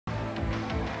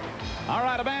All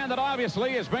right, a man that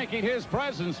obviously is making his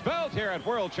presence felt here at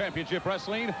World Championship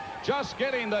Wrestling, just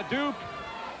getting the Duke.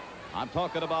 I'm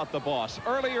talking about the Boss.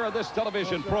 Earlier in this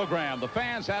television program, the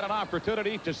fans had an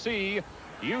opportunity to see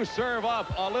you serve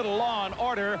up a little law and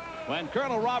order when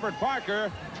Colonel Robert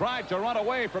Parker tried to run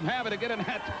away from having to get in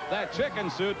that chicken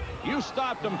suit. You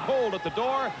stopped him cold at the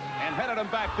door and headed him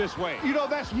back this way. You know,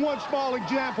 that's one small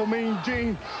example, Mean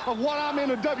Gene, of what I'm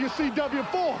in a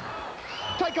WCW for.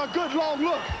 Take a good long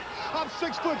look. I'm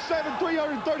 6'7",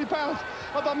 330 pounds,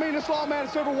 of the meanest lawman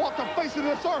that's ever walked the face of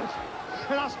this earth.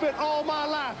 And I spent all my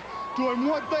life doing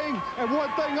one thing and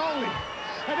one thing only.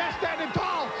 And that's standing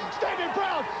tall, standing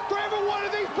proud for every one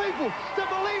of these people that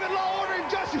believe in law, order,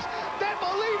 and justice, that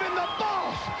believe in the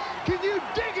Boss. Can you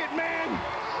dig it, man?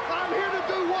 I'm here to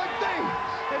do one thing,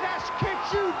 and that's kick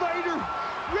you, Vader,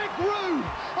 Rick Rude,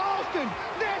 Austin,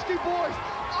 Nasty Boys,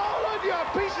 all of you are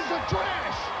pieces of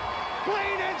trash.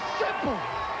 Plain and simple.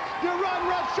 You run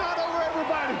roughshod over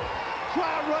everybody. Try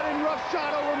running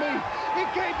roughshod over me. It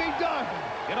can't be done.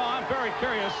 You know, I'm very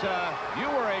curious. You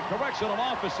were a correctional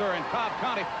officer in Cobb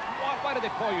County. Why did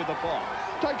they call you the Boss?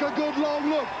 Take a good long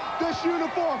look. This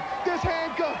uniform, this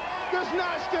handcuff, this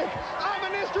nightstick. I'm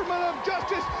an instrument of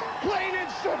justice, plain and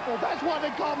simple. That's why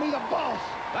they call me the Boss.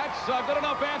 That's a good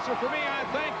enough answer for me. I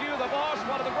thank you, the Boss,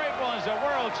 one of the great ones at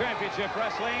World Championship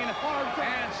Wrestling.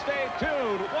 And stay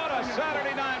tuned. What a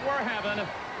Saturday night we're having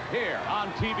here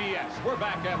on TBS. We're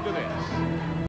back after this.